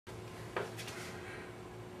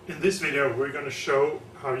In this video we're going to show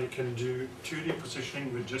how you can do 2D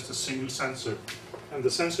positioning with just a single sensor. And the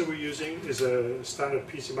sensor we're using is a standard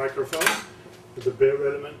PC microphone. The bare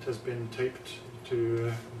element has been taped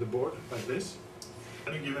to the board like this.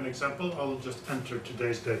 To give an example, I'll just enter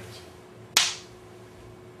today's date.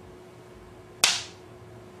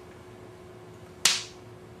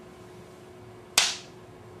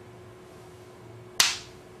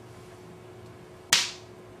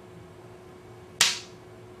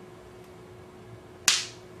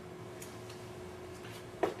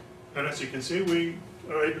 And as you can see, we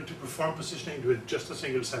are able to perform positioning with just a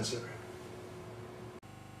single sensor.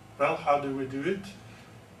 Well, how do we do it?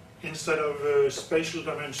 Instead of spatial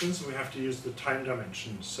dimensions, we have to use the time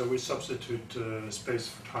dimensions. So we substitute space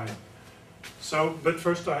for time. But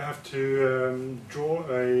first I have to draw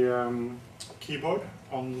a keyboard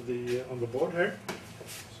on the board here.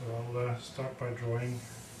 So I'll start by drawing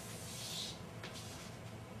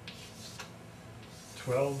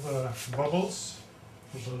 12 bubbles.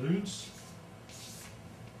 Balloons.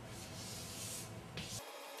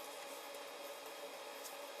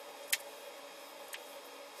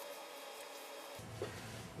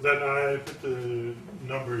 Then I put the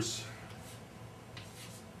numbers.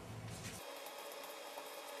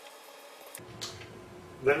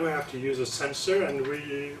 Then we have to use a sensor, and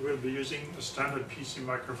we will be using a standard PC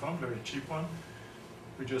microphone, very cheap one.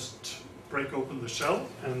 We just break open the shell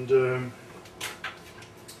and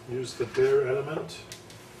use the bare element.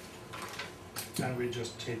 And we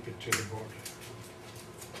just tape it to the board.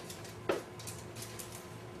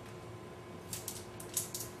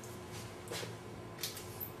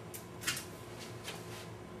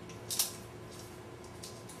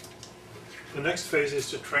 The next phase is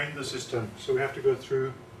to train the system. So we have to go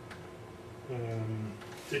through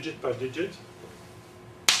digit by digit.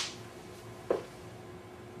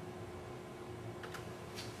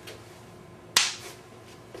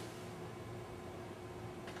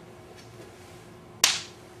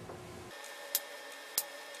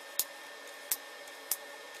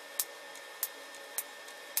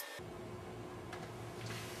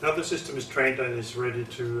 Now the system is trained and is ready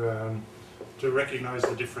to recognize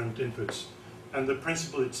the different inputs. And the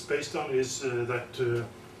principle it's based on is that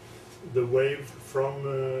the wave from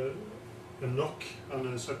a knock on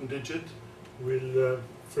a certain digit will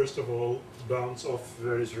first of all bounce off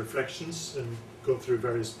various reflections and go through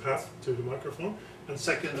various paths to the microphone. And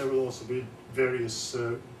second, there will also be various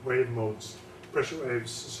wave modes, pressure waves,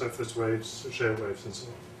 surface waves, shear waves and so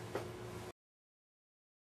on.